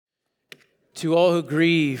To all who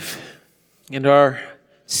grieve and are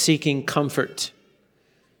seeking comfort,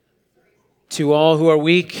 to all who are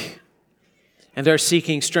weak and are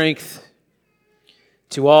seeking strength,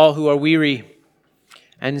 to all who are weary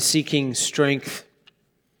and seeking strength,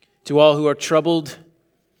 to all who are troubled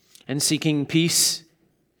and seeking peace,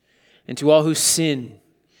 and to all who sin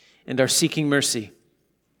and are seeking mercy.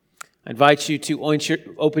 I invite you to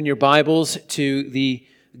open your Bibles to the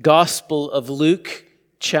Gospel of Luke,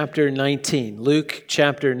 chapter 19. Luke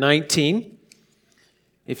chapter 19.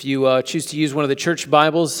 If you choose to use one of the church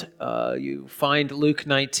Bibles, you find Luke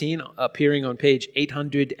 19 appearing on page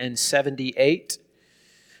 878.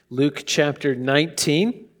 Luke chapter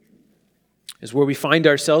 19 is where we find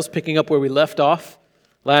ourselves, picking up where we left off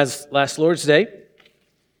last Lord's Day,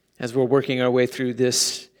 as we're working our way through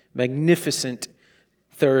this magnificent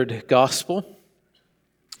third gospel.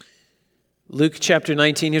 Luke chapter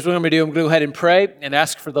 19. Here's what I'm going to do. I'm going to go ahead and pray and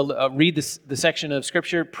ask for read the section of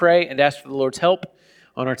Scripture, pray and ask for the Lord's help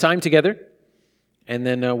on our time together. And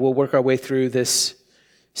then we'll work our way through this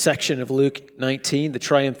section of Luke 19, the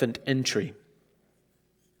triumphant entry.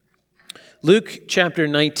 Luke chapter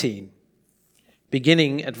 19,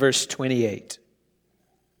 beginning at verse 28.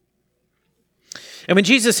 And when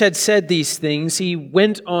Jesus had said these things, he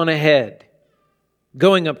went on ahead,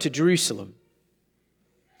 going up to Jerusalem.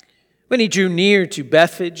 When he drew near to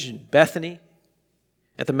Bethphage and Bethany,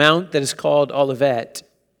 at the mount that is called Olivet,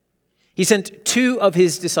 he sent two of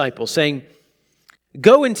his disciples, saying,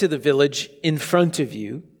 "Go into the village in front of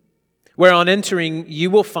you, where on entering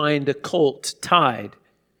you will find a colt tied,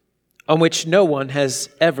 on which no one has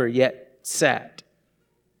ever yet sat.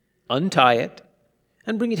 Untie it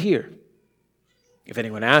and bring it here. If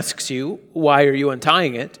anyone asks you, 'Why are you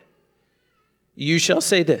untying it?' you shall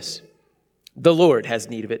say this, 'The Lord has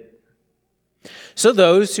need of it.'" So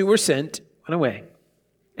those who were sent went away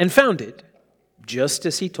and found it just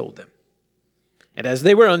as he told them. And as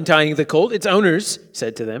they were untying the colt, its owners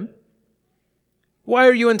said to them, "Why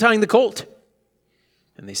are you untying the colt?"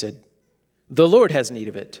 And they said, "The Lord has need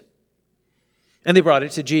of it." And they brought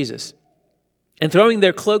it to Jesus. And throwing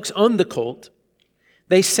their cloaks on the colt,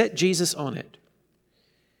 they set Jesus on it.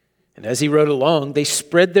 And as he rode along, they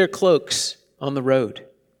spread their cloaks on the road.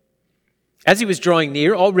 As he was drawing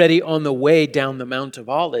near, already on the way down the Mount of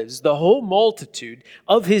Olives, the whole multitude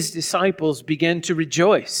of his disciples began to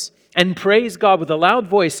rejoice and praise God with a loud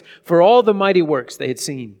voice for all the mighty works they had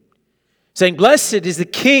seen, saying, "Blessed is the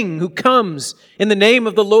King who comes in the name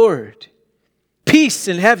of the Lord. Peace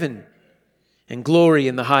in heaven and glory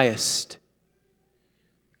in the highest."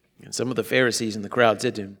 And some of the Pharisees in the crowd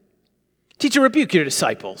said to him, "Teacher, rebuke your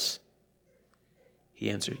disciples." He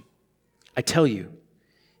answered, "I tell you,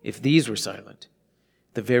 if these were silent,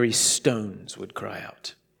 the very stones would cry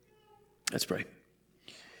out." Let's pray.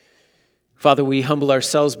 Father, we humble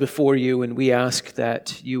ourselves before you and we ask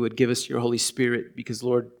that you would give us your Holy Spirit because,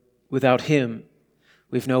 Lord, without him,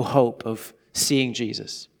 we have no hope of seeing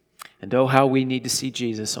Jesus. And oh, how we need to see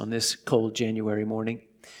Jesus on this cold January morning.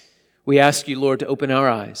 We ask you, Lord, to open our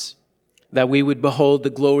eyes, that we would behold the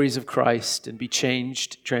glories of Christ and be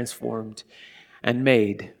changed, transformed, and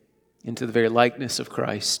made into the very likeness of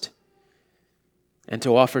Christ, and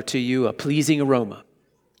to offer to you a pleasing aroma,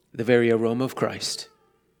 the very aroma of Christ.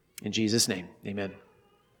 In Jesus' name, amen.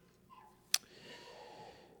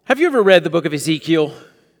 Have you ever read the book of Ezekiel?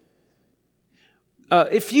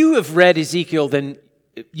 If you have read Ezekiel, then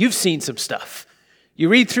you've seen some stuff. You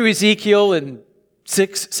read through Ezekiel and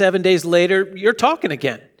 6-7 days later, you're talking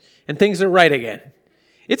again, and things are right again.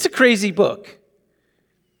 It's a crazy book.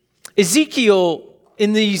 Ezekiel,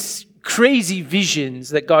 in these crazy visions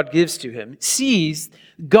that God gives to him, sees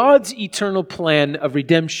God's eternal plan of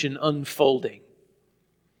redemption unfolding.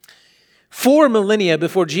 4 millennia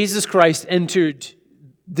before Jesus Christ entered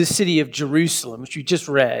the city of Jerusalem, which we just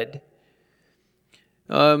read,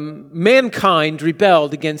 mankind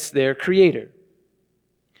rebelled against their Creator.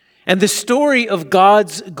 And the story of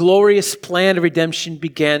God's glorious plan of redemption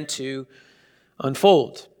began to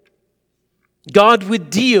unfold. God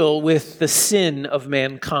would deal with the sin of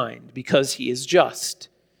mankind because he is just.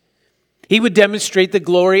 He would demonstrate the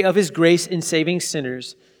glory of his grace in saving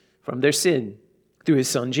sinners from their sin through his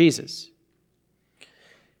Son Jesus.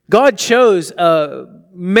 God chose a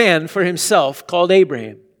man for himself called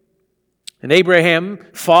Abraham. And Abraham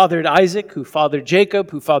fathered Isaac, who fathered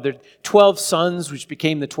Jacob, who fathered 12 sons, which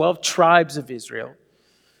became the 12 tribes of Israel.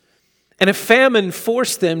 And a famine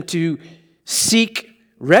forced them to seek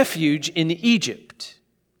refuge in Egypt.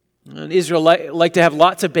 And Israel liked to have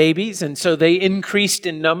lots of babies, and so they increased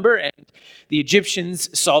in number, and the Egyptians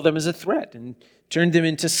saw them as a threat and turned them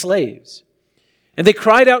into slaves. And they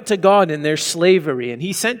cried out to God in their slavery, and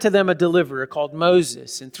he sent to them a deliverer called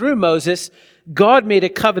Moses. And through Moses, God made a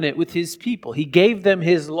covenant with his people. He gave them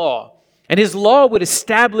his law, and his law would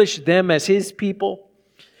establish them as his people,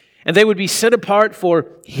 and they would be set apart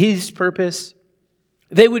for his purpose.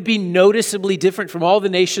 They would be noticeably different from all the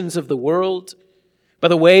nations of the world by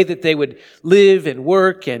the way that they would live and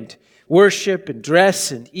work and worship and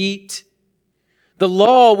dress and eat. The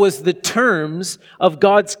law was the terms of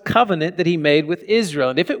God's covenant that he made with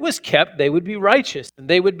Israel. And if it was kept, they would be righteous, and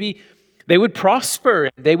they would prosper,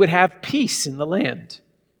 and they would have peace in the land.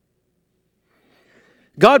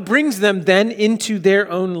 God brings them then into their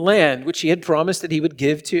own land, which he had promised that he would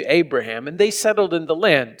give to Abraham, and they settled in the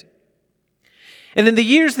land. And in the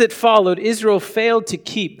years that followed, Israel failed to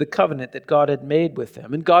keep the covenant that God had made with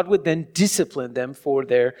them, and God would then discipline them for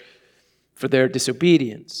their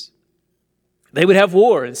disobedience. They would have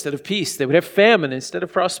war instead of peace. They would have famine instead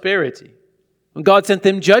of prosperity. And God sent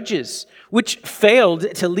them judges, which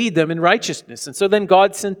failed to lead them in righteousness. And so then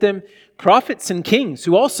God sent them prophets and kings,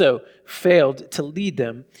 who also failed to lead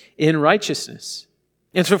them in righteousness.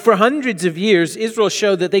 And so for hundreds of years, Israel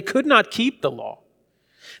showed that they could not keep the law.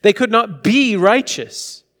 They could not be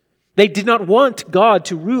righteous. They did not want God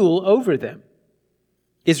to rule over them.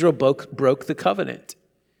 Israel broke the covenant.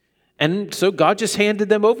 And so God just handed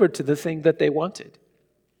them over to the thing that they wanted.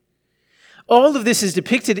 All of this is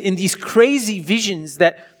depicted in these crazy visions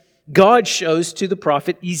that God shows to the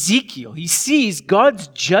prophet Ezekiel. He sees God's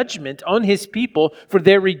judgment on his people for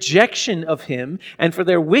their rejection of him and for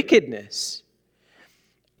their wickedness.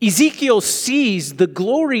 Ezekiel sees the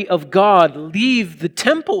glory of God leave the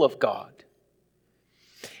temple of God.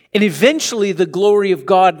 And eventually the glory of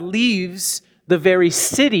God leaves the very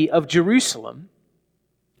city of Jerusalem.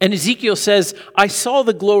 And Ezekiel says, I saw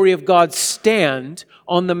the glory of God stand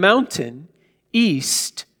on the mountain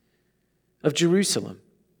east of Jerusalem.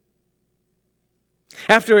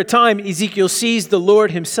 After a time, Ezekiel sees the Lord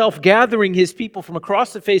himself gathering his people from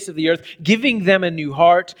across the face of the earth, giving them a new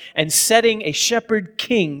heart, and setting a shepherd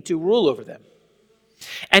king to rule over them.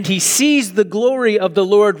 And he sees the glory of the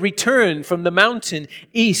Lord return from the mountain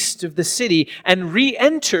east of the city and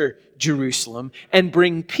re-enter Jerusalem and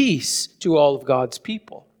bring peace to all of God's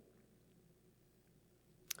people.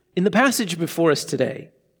 In the passage before us today,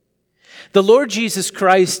 the Lord Jesus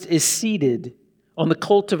Christ is seated on the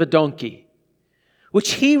colt of a donkey,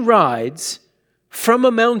 which he rides from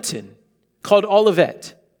a mountain called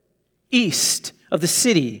Olivet, east of the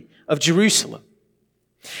city of Jerusalem.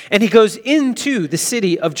 And he goes into the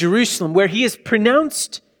city of Jerusalem, where he is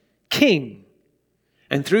pronounced king,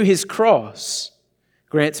 and through his cross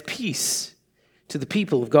grants peace to the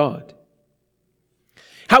people of God.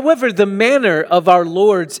 However, the manner of our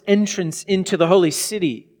Lord's entrance into the holy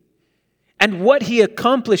city and what he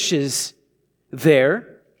accomplishes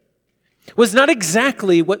there was not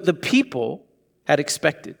exactly what the people had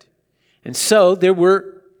expected. And so there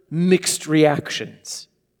were mixed reactions.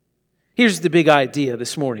 Here's the big idea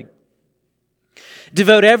this morning.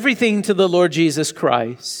 Devote everything to the Lord Jesus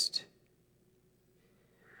Christ,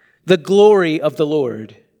 the glory of the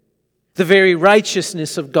Lord, the very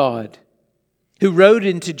righteousness of God, who rode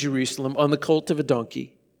into Jerusalem on the colt of a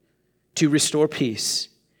donkey to restore peace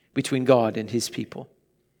between God and his people.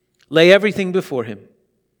 Lay everything before him.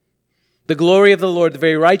 The glory of the Lord, the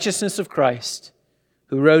very righteousness of Christ,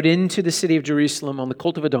 who rode into the city of Jerusalem on the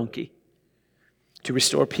colt of a donkey to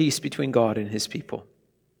restore peace between God and his people.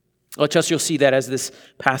 I trust you'll see that as this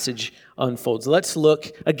passage unfolds. Let's look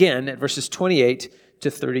again at verses 28 to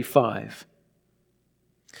 35.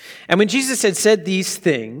 And when Jesus had said these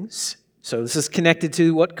things, so this is connected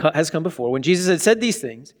to what has come before. When Jesus had said these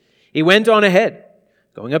things, he went on ahead,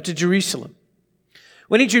 going up to Jerusalem.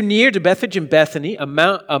 When he drew near to Bethphage and Bethany, a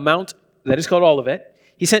mount that is called Olivet,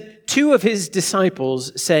 he sent two of his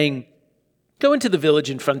disciples, saying, Go into the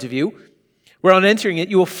village in front of you, where on entering it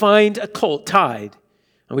you will find a colt tied,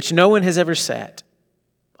 on which no one has ever sat.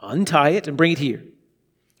 Untie it and bring it here.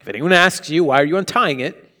 If anyone asks you, Why are you untying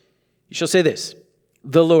it? You shall say this,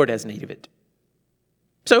 The Lord has need of it.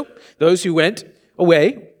 So those who went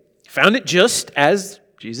away found it just as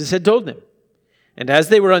Jesus had told them. And as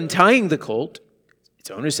they were untying the colt,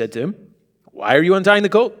 its owner said to him, Why are you untying the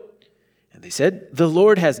colt? And they said, The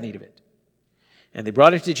Lord has need of it. And they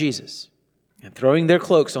brought it to Jesus. And throwing their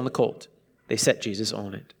cloaks on the colt, they set Jesus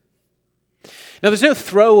on it. Now there's no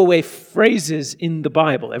throwaway phrases in the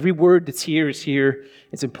Bible. Every word that's here is here.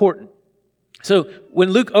 It's important. So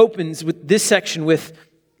when Luke opens with this section with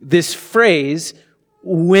this phrase,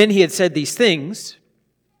 when he had said these things,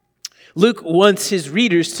 Luke wants his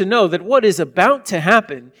readers to know that what is about to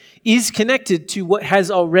happen is connected to what has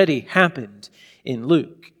already happened in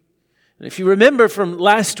Luke. And if you remember from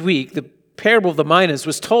last week, the parable of the minas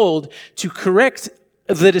was told to correct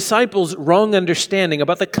the disciples' wrong understanding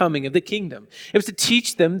about the coming of the kingdom. It was to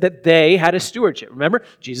teach them that they had a stewardship. Remember,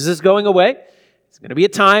 Jesus is going away. There's going to be a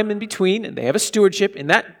time in between, and they have a stewardship in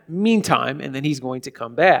that meantime, and then he's going to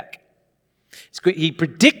come back. He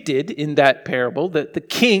predicted in that parable that the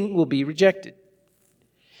king will be rejected.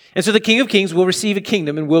 And so the King of Kings will receive a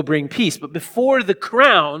kingdom and will bring peace. But before the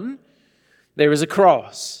crown, there is a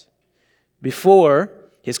cross. Before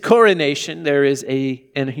his coronation, there is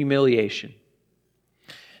an humiliation.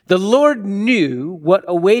 The Lord knew what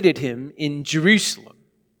awaited him in Jerusalem.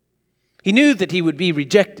 He knew that he would be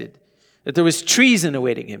rejected, that there was treason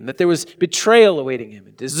awaiting him, that there was betrayal awaiting him,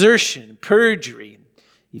 and desertion, perjury, and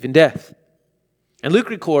even death. And Luke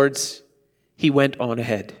records, he went on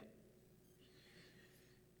ahead.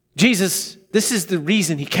 Jesus, this is the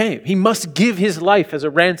reason he came. He must give his life as a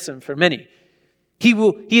ransom for many. He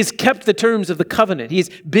has kept the terms of the covenant. He has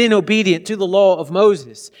been obedient to the law of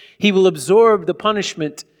Moses. He will absorb the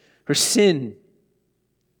punishment for sin.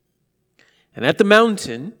 And at the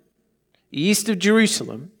mountain, east of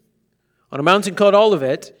Jerusalem, on a mountain called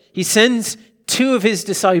Olivet, he sends two of his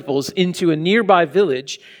disciples into a nearby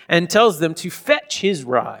village and tells them to fetch his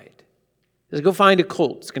bride. He says, go find a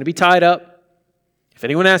colt. It's going to be tied up. If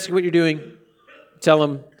anyone asks you what you're doing, tell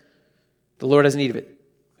them the Lord has need of it.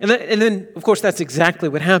 And then, of course, that's exactly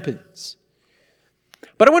what happens.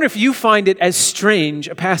 But I wonder if you find it as strange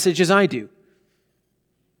a passage as I do.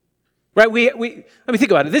 Right? Let me think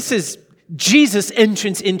about it. This is Jesus'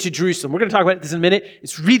 entrance into Jerusalem. We're going to talk about this in a minute.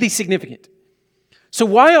 It's really significant. So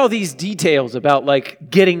why all these details about like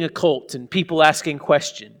getting a colt and people asking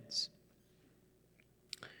questions?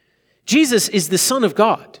 Jesus is the Son of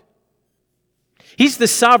God. He's the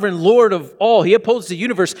sovereign Lord of all. He upholds the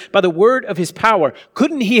universe by the word of his power.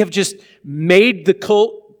 Couldn't he have just made the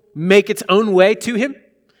colt make its own way to him?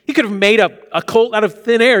 He could have made a colt out of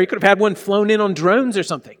thin air. He could have had one flown in on drones or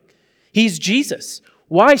something. He's Jesus.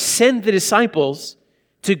 Why send the disciples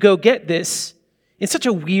to go get this in such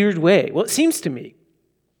a weird way? Well, it seems to me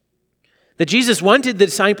that Jesus wanted the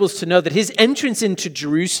disciples to know that his entrance into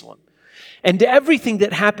Jerusalem and everything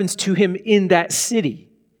that happens to him in that city,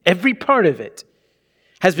 every part of it,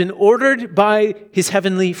 has been ordered by his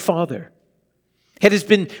heavenly Father. It has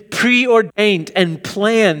been preordained and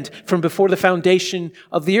planned from before the foundation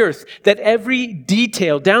of the earth. That every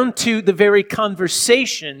detail, down to the very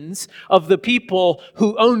conversations of the people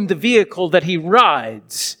who own the vehicle that he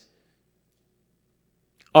rides,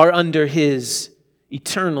 are under his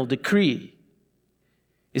eternal decree.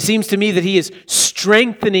 It seems to me that he is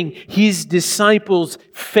strengthening his disciples'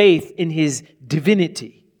 faith in his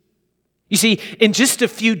divinity. You see, in just a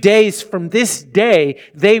few days from this day,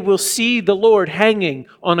 they will see the Lord hanging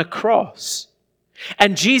on a cross.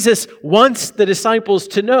 And Jesus wants the disciples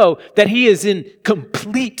to know that he is in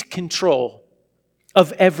complete control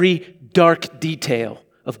of every dark detail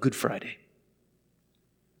of Good Friday.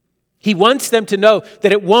 He wants them to know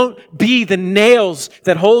that it won't be the nails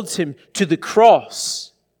that holds him to the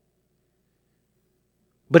cross,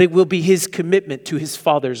 but it will be his commitment to his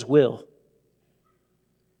Father's will.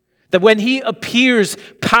 That when he appears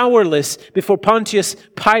powerless before Pontius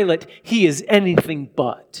Pilate, he is anything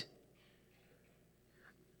but.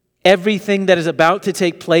 Everything that is about to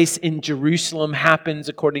take place in Jerusalem happens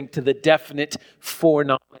according to the definite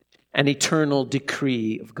foreknowledge and eternal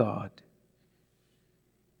decree of God.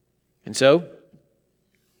 And so,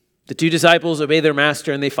 the two disciples obey their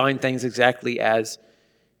master and they find things exactly as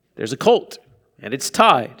there's a colt and it's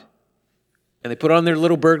tied. And they put on their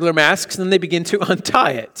little burglar masks and then they begin to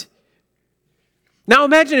untie it. Now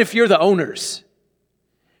imagine if you're the owners,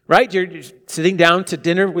 right? You're sitting down to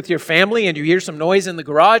dinner with your family and you hear some noise in the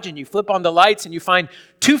garage and you flip on the lights and you find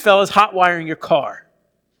two fellas hot wiring your car.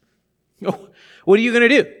 What are you going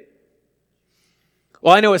to do?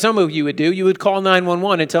 Well, I know what some of you would do. You would call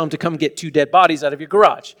 911 and tell them to come get two dead bodies out of your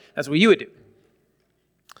garage. That's what you would do.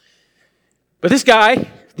 But these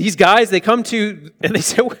guys, they come to, and they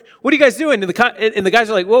say, what are you guys doing? And the guys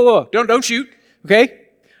are like, whoa, don't shoot, okay?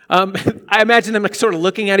 I imagine them like sort of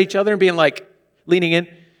looking at each other and being like, leaning in,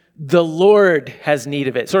 the Lord has need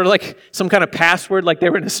of it. Sort of like some kind of password, like they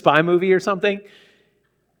were in a spy movie or something.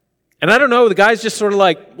 And I don't know, the guy's just sort of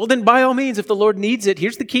like, well, then by all means, if the Lord needs it,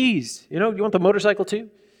 here's the keys. You want the motorcycle too?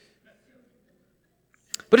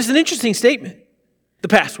 But it's an interesting statement, the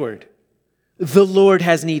password. The Lord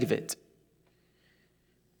has need of it.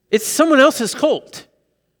 It's someone else's colt.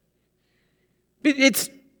 It's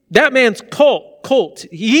that man's colt.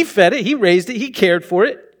 He fed it, he raised it, he cared for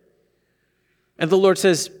it. And the Lord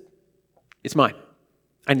says, it's mine.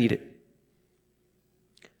 I need it.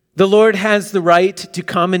 The Lord has the right to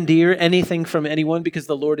commandeer anything from anyone because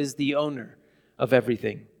the Lord is the owner of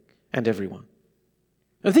everything and everyone.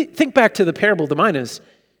 Now think back to the parable of the minas.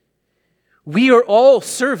 We are all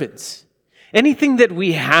servants. Anything that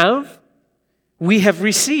we have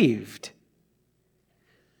received.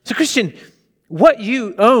 So Christian, what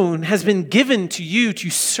you own has been given to you to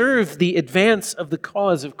serve the advance of the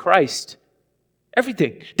cause of Christ.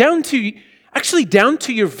 Everything. Down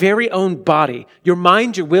to your very own body, your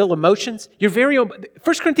mind, your will, emotions, your very own.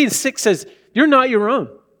 1 Corinthians 6 says, you're not your own.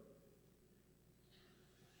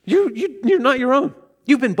 You're not your own.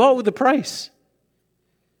 You've been bought with a price.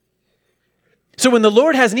 So when the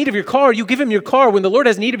Lord has need of your car, you give him your car. When the Lord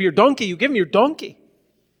has need of your donkey, you give him your donkey.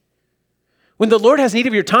 When the Lord has need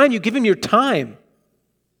of your time, you give him your time.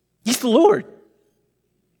 He's the Lord.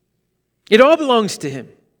 It all belongs to him.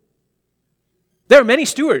 There are many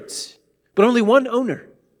stewards, but only one owner.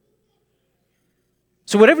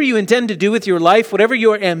 So whatever you intend to do with your life, whatever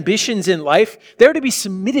your ambitions in life, they're to be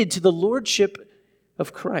submitted to the lordship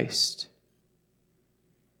of Christ.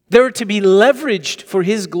 They're to be leveraged for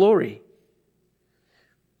his glory.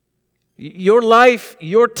 Your life,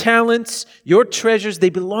 your talents, your treasures,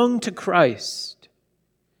 they belong to Christ.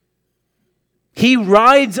 He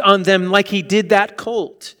rides on them like he did that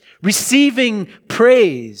colt, receiving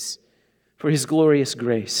praise for his glorious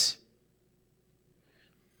grace.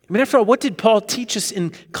 I mean, after all, what did Paul teach us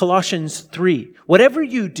in Colossians 3? Whatever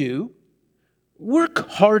you do, work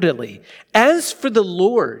heartily, as for the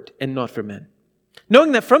Lord and not for men,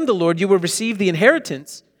 knowing that from the Lord you will receive the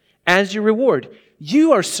inheritance as your reward.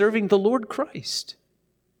 You are serving the Lord Christ.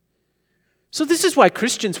 So this is why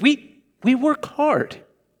Christians, we work hard.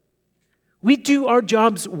 We do our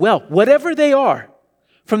jobs well, whatever they are.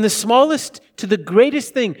 From the smallest to the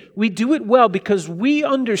greatest thing, we do it well because we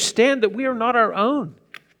understand that we are not our own.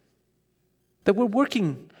 That we're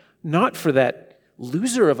working not for that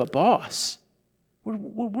loser of a boss. We're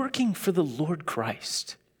working for the Lord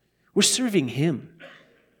Christ. We're serving him.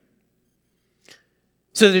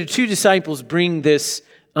 So the two disciples bring this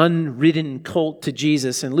unridden colt to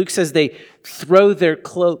Jesus, and Luke says they throw their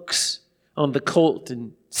cloaks on the colt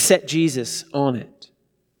and set Jesus on it.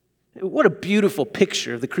 What a beautiful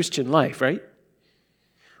picture of the Christian life, right?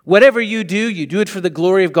 Whatever you do it for the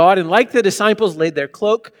glory of God. And like the disciples laid their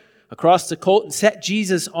cloak across the colt and set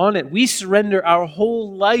Jesus on it, we surrender our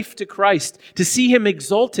whole life to Christ to see him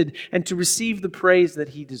exalted and to receive the praise that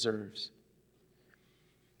he deserves.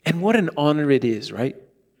 And what an honor it is, right?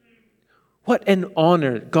 What an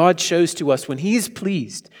honor God shows to us when he is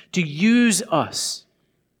pleased to use us,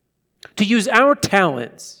 to use our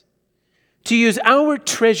talents, to use our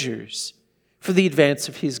treasures for the advance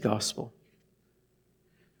of his gospel.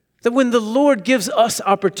 That when the Lord gives us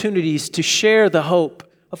opportunities to share the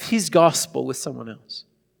hope of his gospel with someone else,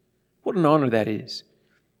 what an honor that is.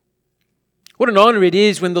 What an honor it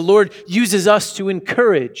is when the Lord uses us to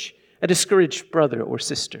encourage a discouraged brother or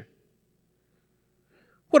sister.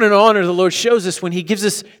 What an honor the Lord shows us when he gives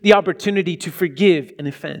us the opportunity to forgive an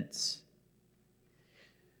offense.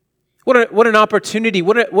 What an opportunity,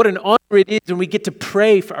 what an honor it is when we get to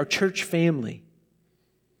pray for our church family.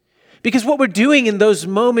 Because what we're doing in those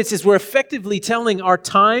moments is we're effectively telling our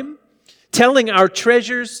time, telling our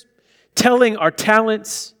treasures, telling our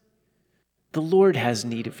talents, the Lord has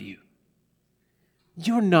need of you.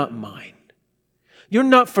 You're not mine. You're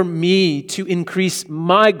not for me to increase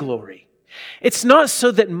my glory. It's not so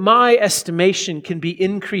that my estimation can be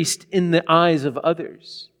increased in the eyes of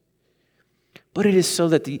others, but it is so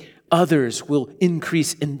that the others will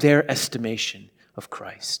increase in their estimation of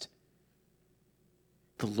Christ.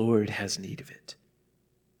 The Lord has need of it.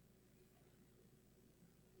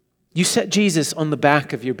 You set Jesus on the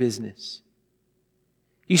back of your business.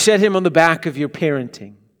 You set him on the back of your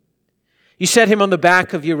parenting. You set him on the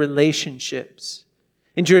back of your relationships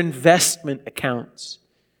and your investment accounts.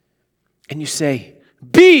 And you say,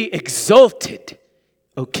 "Be exalted,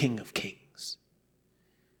 O King of Kings,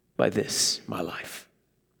 by this, my life."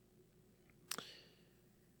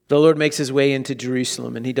 The Lord makes his way into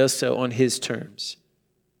Jerusalem, and he does so on his terms.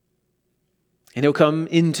 And he'll come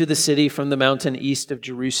into the city from the mountain east of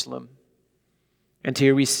Jerusalem. And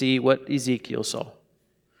here we see what Ezekiel saw,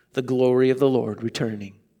 the glory of the Lord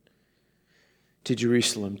returning to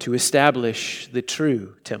Jerusalem to establish the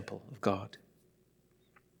true temple of God.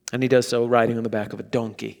 And he does so riding on the back of a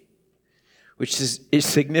donkey, which is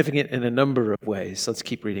significant in a number of ways. Let's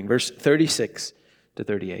keep reading. Verse 36 to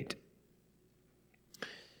 38.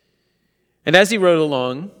 And as he rode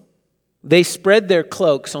along, they spread their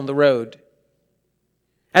cloaks on the road,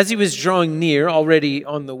 As he was drawing near, already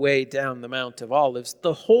on the way down the Mount of Olives,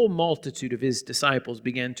 the whole multitude of his disciples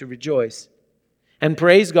began to rejoice and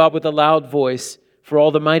praise God with a loud voice for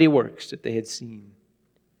all the mighty works that they had seen,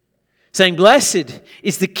 saying, "Blessed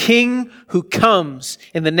is the King who comes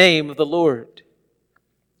in the name of the Lord.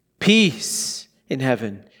 Peace in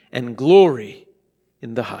heaven and glory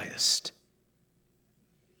in the highest."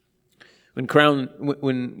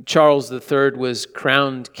 When Charles III was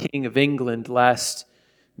crowned King of England last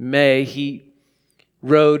May, he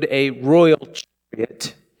rode a royal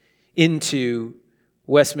chariot into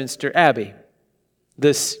Westminster Abbey.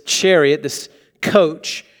 This chariot, this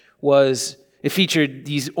coach, it featured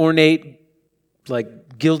these ornate,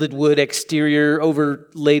 like gilded wood exterior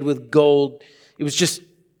overlaid with gold. It was just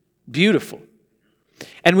beautiful.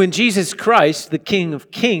 And when Jesus Christ, the King of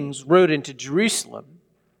Kings, rode into Jerusalem,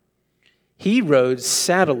 he rode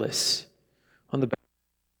saddleless on the back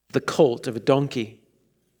of the colt of a donkey.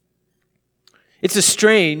 It's a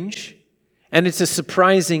strange and it's a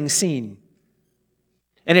surprising scene,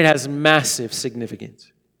 and it has massive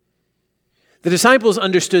significance. The disciples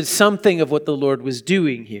understood something of what the Lord was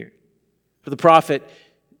doing here. For the prophet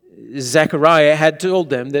Zechariah had told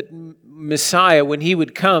them that Messiah, when he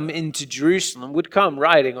would come into Jerusalem, would come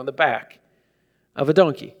riding on the back of a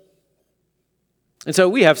donkey. And so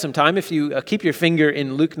we have some time. If you keep your finger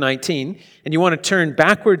in Luke 19 and you want to turn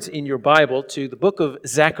backwards in your Bible to the book of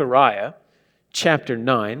Zechariah, chapter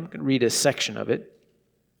 9. I'm going to read a section of it.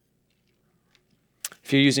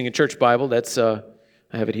 If you're using a church Bible, that's I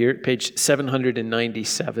have it here, page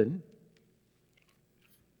 797.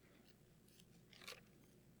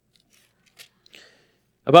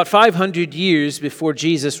 About 500 years before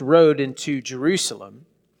Jesus rode into Jerusalem,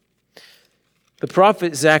 the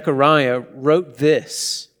prophet Zechariah wrote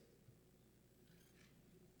this.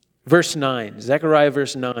 Verse 9, Zechariah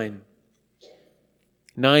verse 9.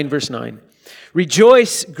 9 verse 9.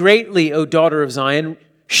 "Rejoice greatly, O daughter of Zion.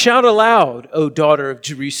 Shout aloud, O daughter of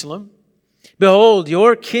Jerusalem. Behold,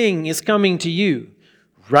 your king is coming to you.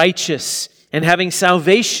 Righteous and having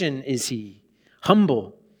salvation is he,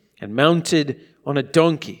 humble and mounted on a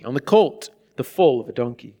donkey, on the colt, the foal of a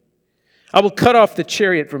donkey. I will cut off the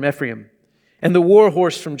chariot from Ephraim and the war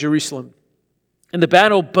horse from Jerusalem. And the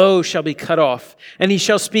battle bow shall be cut off, and he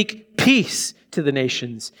shall speak peace to the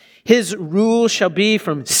nations. His rule shall be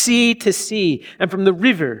from sea to sea, and from the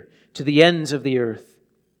river to the ends of the earth.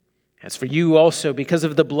 As for you also, because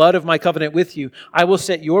of the blood of my covenant with you, I will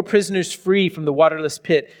set your prisoners free from the waterless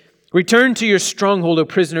pit. Return to your stronghold, O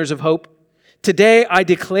prisoners of hope. Today I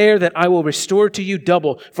declare that I will restore to you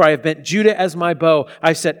double, for I have bent Judah as my bow. I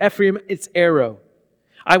have set Ephraim its arrow.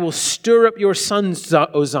 I will stir up your sons,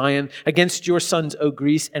 O Zion, against your sons, O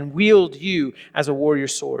Greece, and wield you as a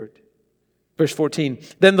warrior's sword. Verse 14,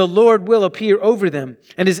 then the Lord will appear over them,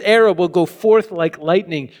 and his arrow will go forth like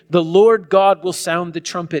lightning. The Lord God will sound the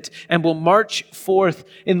trumpet, and will march forth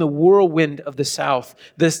in the whirlwind of the south.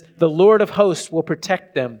 The Lord of hosts will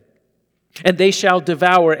protect them. And they shall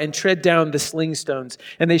devour and tread down the slingstones,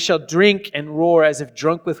 and they shall drink and roar as if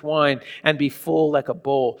drunk with wine, and be full like a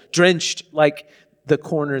bowl, drenched like the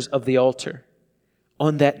corners of the altar.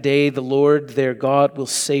 On that day, the Lord their God will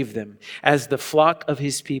save them as the flock of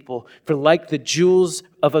his people. For like the jewels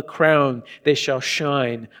of a crown, they shall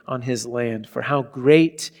shine on his land. For how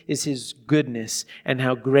great is his goodness, and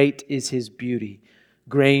how great is his beauty.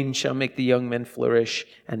 Grain shall make the young men flourish,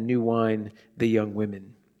 and new wine the young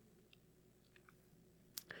women.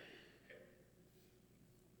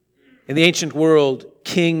 In the ancient world,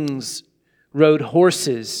 kings rode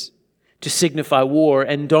horses to signify war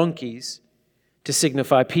and donkeys to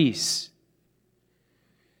signify peace.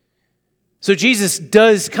 So Jesus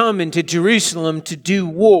does come into Jerusalem to do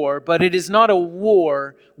war, but it is not a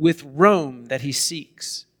war with Rome that he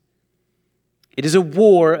seeks. It is a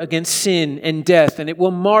war against sin and death, and it will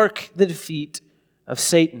mark the defeat of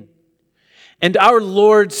Satan. And our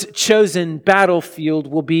Lord's chosen battlefield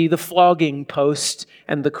will be the flogging post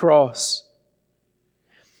and the cross.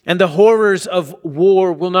 And the horrors of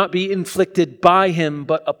war will not be inflicted by him,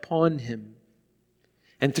 but upon him.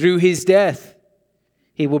 And through his death,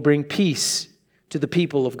 he will bring peace to the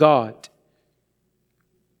people of God.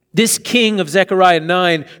 This king of Zechariah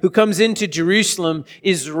 9, who comes into Jerusalem,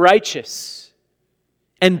 is righteous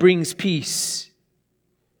and brings peace.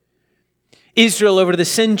 Israel over the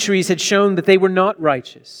centuries had shown that they were not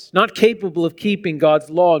righteous, not capable of keeping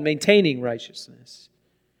God's law and maintaining righteousness.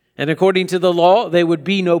 And according to the law, there would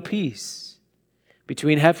be no peace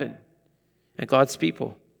between heaven and God's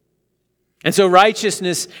people. And so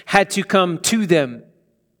righteousness had to come to them.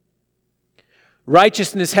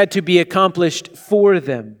 Righteousness had to be accomplished for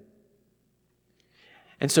them.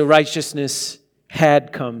 And so righteousness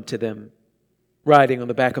had come to them, riding on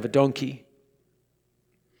the back of a donkey.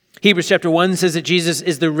 Hebrews chapter 1 says that Jesus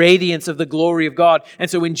is the radiance of the glory of God. And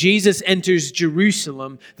so when Jesus enters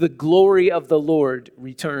Jerusalem, the glory of the Lord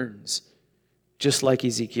returns, just like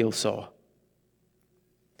Ezekiel saw.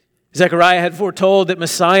 Zechariah had foretold that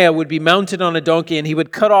Messiah would be mounted on a donkey and he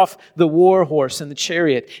would cut off the war horse and the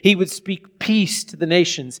chariot. He would speak peace to the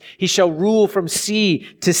nations. He shall rule from sea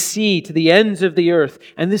to the ends of the earth.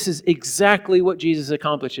 And this is exactly what Jesus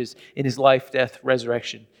accomplishes in his life, death,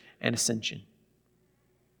 resurrection, and ascension.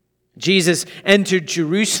 Jesus entered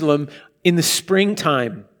Jerusalem in the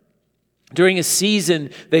springtime during a season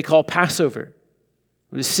they call Passover.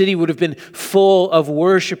 The city would have been full of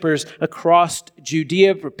worshipers across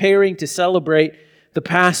Judea preparing to celebrate the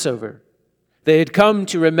Passover. They had come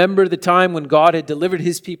to remember the time when God had delivered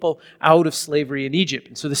his people out of slavery in Egypt.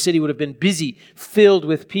 And so the city would have been busy, filled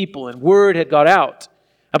with people, and word had got out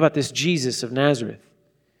about this Jesus of Nazareth.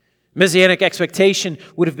 Messianic expectation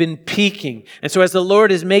would have been peaking. And so as the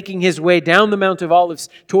Lord is making his way down the Mount of Olives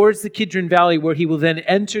towards the Kidron Valley where he will then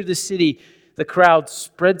enter the city, the crowd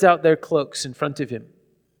spreads out their cloaks in front of him.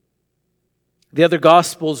 The other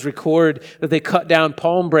Gospels record that they cut down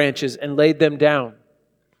palm branches and laid them down,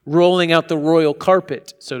 rolling out the royal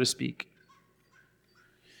carpet, so to speak.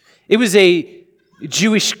 It was a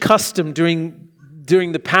Jewish custom during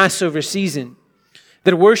the Passover season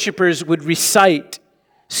that worshipers would recite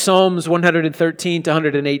Psalms 113 to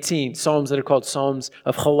 118, psalms that are called Psalms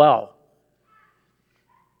of Hallel.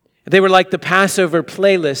 They were like the Passover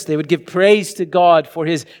playlist. They would give praise to God for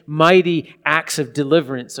his mighty acts of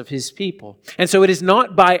deliverance of his people. And so it is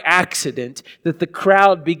not by accident that the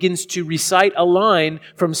crowd begins to recite a line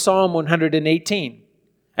from Psalm 118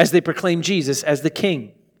 as they proclaim Jesus as the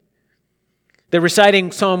King. They're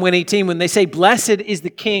reciting Psalm 118 when they say, "Blessed is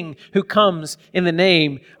the King who comes in the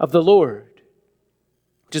name of the Lord."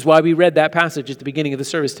 Which is why we read that passage at the beginning of the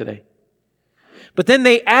service today. But then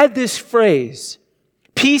they add this phrase,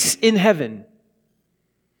 peace in heaven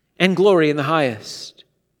and glory in the highest.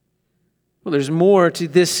 Well, there's more to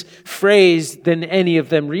this phrase than any of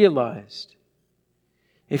them realized.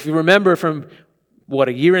 If you remember from,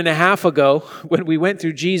 a year and a half ago when we went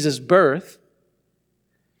through Jesus' birth,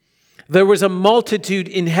 there was a multitude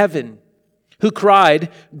in heaven who cried,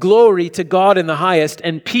 "Glory to God in the highest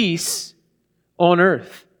and peace on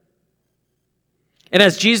earth." And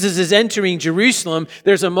as Jesus is entering Jerusalem,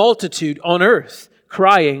 there's a multitude on earth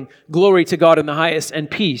crying, "Glory to God in the highest and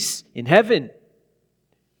peace in heaven."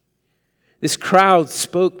 This crowd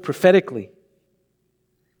spoke prophetically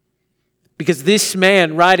because this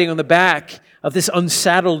man riding on the back of this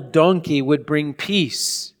unsaddled donkey would bring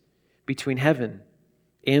peace between heaven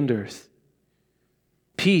and earth.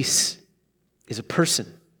 Peace is a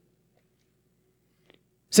person.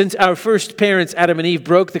 Since our first parents, Adam and Eve,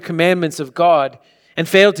 broke the commandments of God and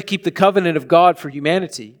failed to keep the covenant of God for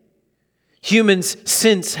humanity, humans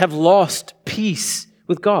since have lost peace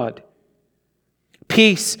with God.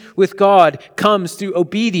 Peace with God comes through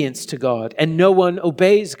obedience to God, and no one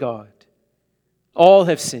obeys God. All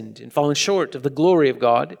have sinned and fallen short of the glory of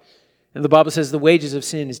God, and the Bible says the wages of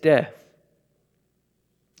sin is death.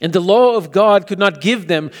 And the law of God could not give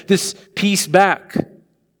them this peace back.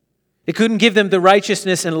 It couldn't give them the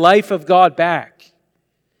righteousness and life of God back.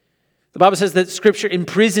 The Bible says that Scripture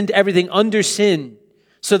imprisoned everything under sin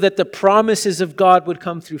so that the promises of God would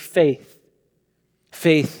come through faith.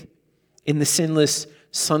 Faith in the sinless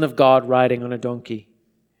Son of God riding on a donkey.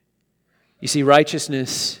 You see,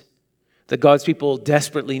 righteousness that God's people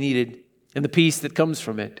desperately needed and the peace that comes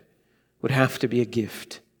from it would have to be a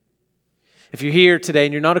gift. If you're here today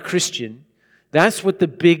and you're not a Christian, that's what the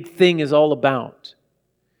big thing is all about.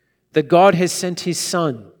 That God has sent His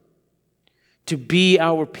Son to be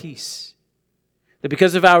our peace. That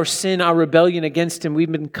because of our sin, our rebellion against Him,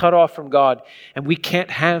 we've been cut off from God and we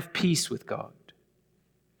can't have peace with God.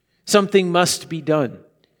 Something must be done.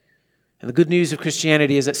 And the good news of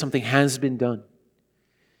Christianity is that something has been done.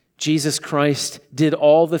 Jesus Christ did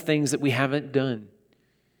all the things that we haven't done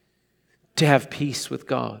to have peace with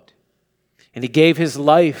God. And He gave His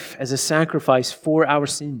life as a sacrifice for our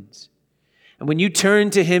sins. And when you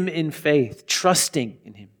turn to Him in faith, trusting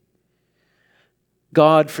in Him,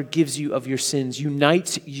 God forgives you of your sins,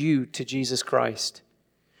 unites you to Jesus Christ,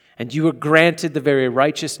 and you are granted the very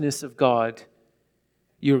righteousness of God.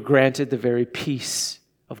 You are granted the very peace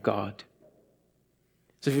of God.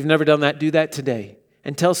 So if you've never done that, do that today.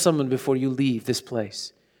 And tell someone before you leave this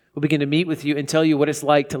place. We'll begin to meet with you and tell you what it's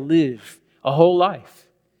like to live a whole life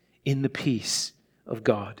in the peace of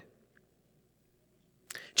God.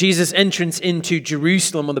 Jesus' entrance into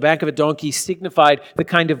Jerusalem on the back of a donkey signified the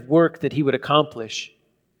kind of work that he would accomplish.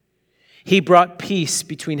 He brought peace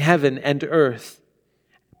between heaven and earth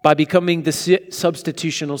by becoming the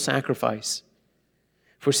substitutional sacrifice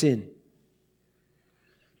for sin.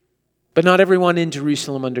 But not everyone in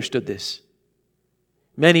Jerusalem understood this.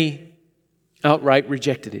 Many outright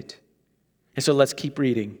rejected it. And so let's keep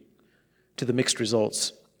reading to the mixed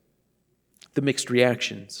results, the mixed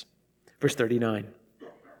reactions. Verse 39.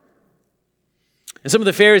 And some of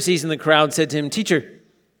the Pharisees in the crowd said to him, "Teacher,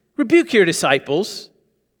 rebuke your disciples."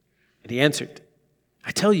 And he answered,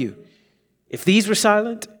 "I tell you, if these were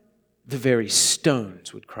silent, the very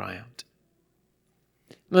stones would cry out."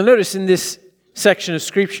 Now notice in this section of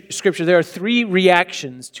Scripture, there are three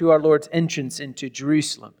reactions to our Lord's entrance into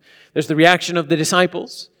Jerusalem. There's the reaction of the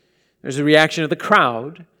disciples, there's the reaction of the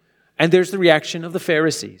crowd, and there's the reaction of the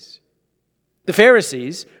Pharisees. The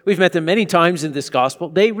Pharisees, we've met them many times in this gospel,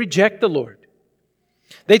 they reject the Lord.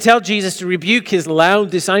 They tell Jesus to rebuke his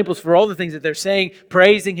loud disciples for all the things that they're saying,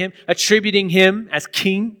 praising him, attributing him as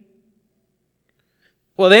king.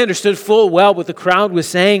 Well, they understood full well what the crowd was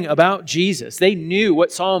saying about Jesus. They knew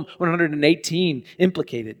what Psalm 118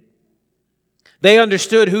 implicated. They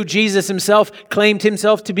understood who Jesus himself claimed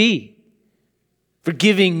himself to be,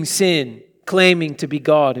 forgiving sin, claiming to be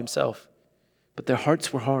God himself. But their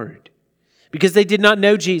hearts were hard because they did not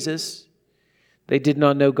know Jesus. They did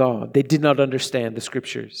not know God. They did not understand the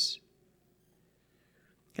Scriptures.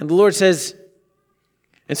 And the Lord says,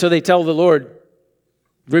 and so they tell the Lord,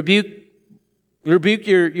 rebuke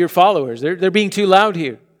your followers. They're being too loud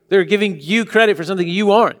here. They're giving you credit for something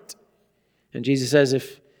you aren't. And Jesus says,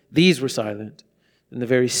 if these were silent, then the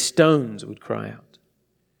very stones would cry out.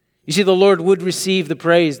 You see, the Lord would receive the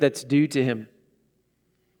praise that's due to him.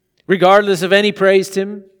 Regardless of any praised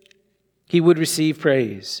him, he would receive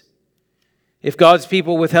praise. If God's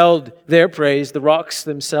people withheld their praise, the rocks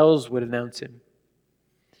themselves would announce him.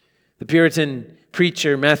 The Puritan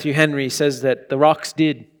preacher Matthew Henry says that the rocks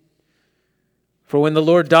did. For when the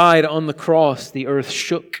Lord died on the cross, the earth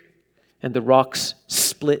shook and the rocks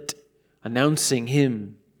split, announcing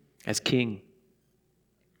him as king.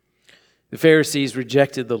 The Pharisees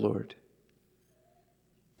rejected the Lord.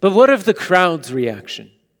 But what of the crowd's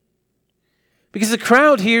reaction? Because the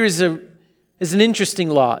crowd here is an interesting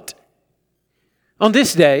lot. On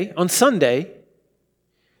this day, on Sunday,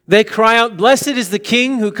 they cry out, "Blessed is the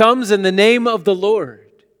King who comes in the name of the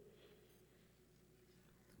Lord."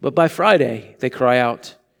 But by Friday, they cry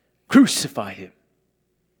out, "Crucify him!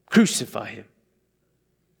 Crucify him!"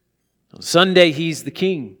 On Sunday, he's the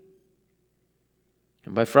king.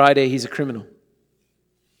 And by Friday, he's a criminal.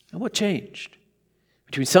 And what changed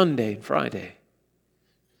between Sunday and Friday?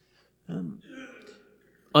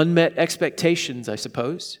 Unmet expectations, I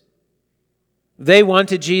suppose. They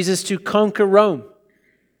wanted Jesus to conquer Rome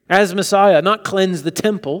as Messiah, not cleanse the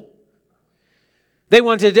temple. They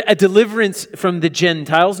wanted a deliverance from the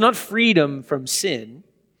Gentiles, not freedom from sin.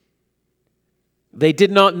 They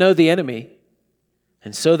did not know the enemy,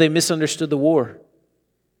 and so they misunderstood the war.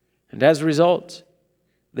 And as a result,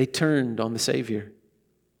 they turned on the Savior.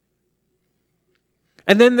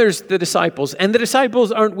 And then there's the disciples. And the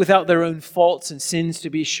disciples aren't without their own faults and sins, to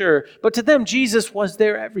be sure, but to them, Jesus was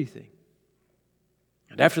their everything.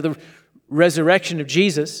 And after the resurrection of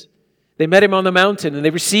Jesus, they met him on the mountain and they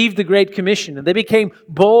received the Great Commission and they became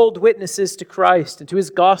bold witnesses to Christ and to his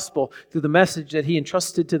gospel through the message that he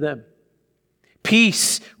entrusted to them.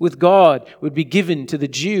 Peace with God would be given to the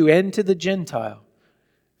Jew and to the Gentile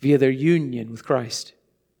via their union with Christ.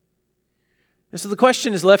 And so the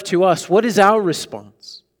question is left to us, what is our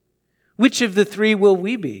response? Which of the three will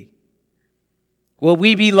we be? Will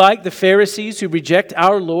we be like the Pharisees who reject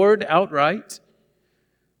our Lord outright?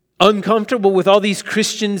 Uncomfortable with all these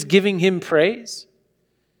Christians giving him praise?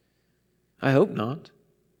 I hope not.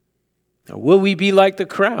 Or will we be like the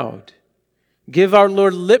crowd? Give our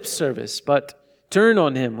Lord lip service, but turn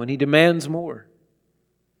on him when he demands more.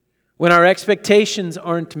 When our expectations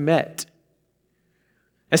aren't met.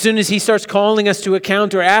 As soon as he starts calling us to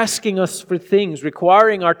account or asking us for things,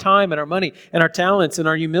 requiring our time and our money and our talents and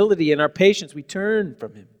our humility and our patience, we turn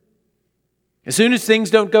from him. As soon as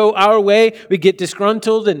things don't go our way, we get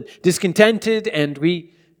disgruntled and discontented and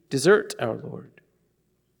we desert our Lord.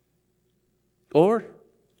 Or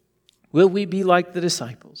will we be like the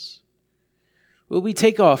disciples? Will we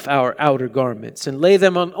take off our outer garments and lay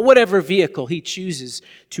them on whatever vehicle he chooses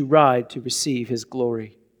to ride to receive his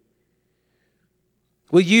glory?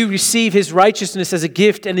 Will you receive his righteousness as a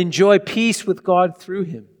gift and enjoy peace with God through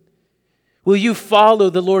him? Will you follow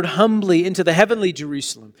the Lord humbly into the heavenly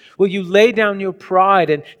Jerusalem? Will you lay down your pride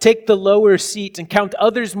and take the lower seat and count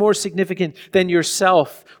others more significant than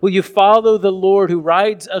yourself? Will you follow the Lord who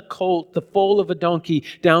rides a colt, the foal of a donkey,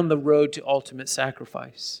 down the road to ultimate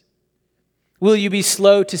sacrifice? Will you be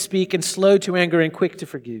slow to speak and slow to anger and quick to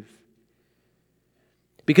forgive?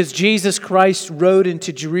 Because Jesus Christ rode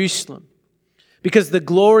into Jerusalem, because the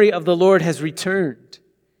glory of the Lord has returned,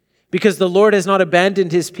 because the Lord has not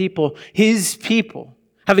abandoned His people,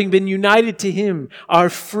 having been united to Him, are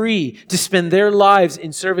free to spend their lives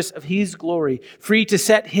in service of His glory, free to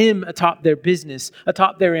set Him atop their business,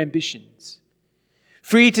 atop their ambitions,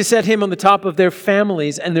 free to set Him on the top of their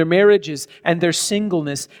families and their marriages and their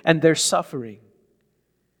singleness and their suffering,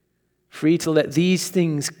 free to let these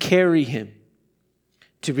things carry Him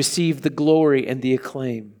to receive the glory and the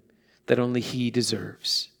acclaim that only He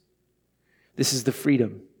deserves. This is the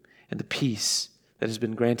freedom and the peace that has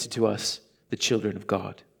been granted to us, the children of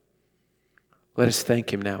God. Let us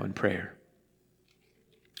thank Him now in prayer.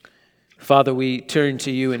 Father, we turn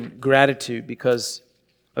to You in gratitude because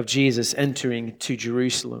of Jesus entering to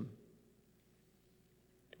Jerusalem.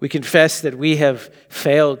 We confess that we have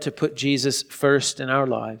failed to put Jesus first in our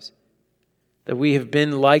lives, that we have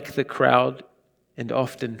been like the crowd and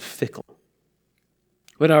often fickle.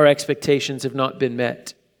 When our expectations have not been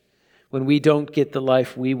met, when we don't get the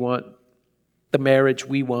life we want, the marriage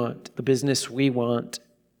we want, the business we want,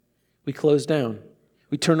 we close down.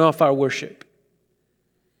 We turn off our worship.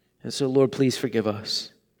 And so, Lord, please forgive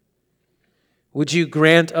us. Would You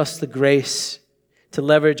grant us the grace to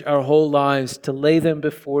leverage our whole lives, to lay them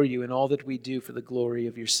before You in all that we do for the glory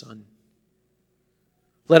of Your Son.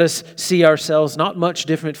 Let us see ourselves not much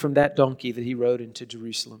different from that donkey that He rode into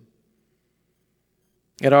Jerusalem.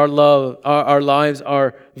 And our lives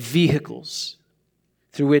are vehicles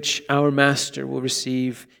through which our Master will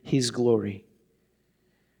receive His glory.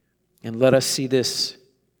 And let us see this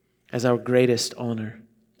as our greatest honor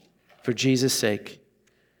for Jesus' sake,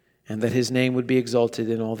 and that His name would be exalted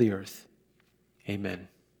in all the earth. Amen.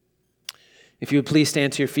 If you would please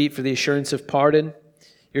stand to your feet for the assurance of pardon.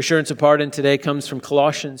 Your assurance of pardon today comes from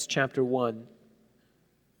Colossians chapter 1.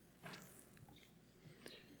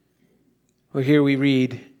 Well, here we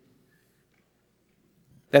read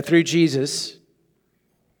that through Jesus,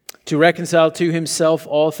 to reconcile to Himself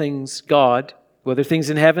all things, God, whether things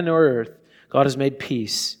in heaven or earth, God has made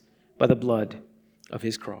peace by the blood of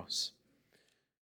His cross.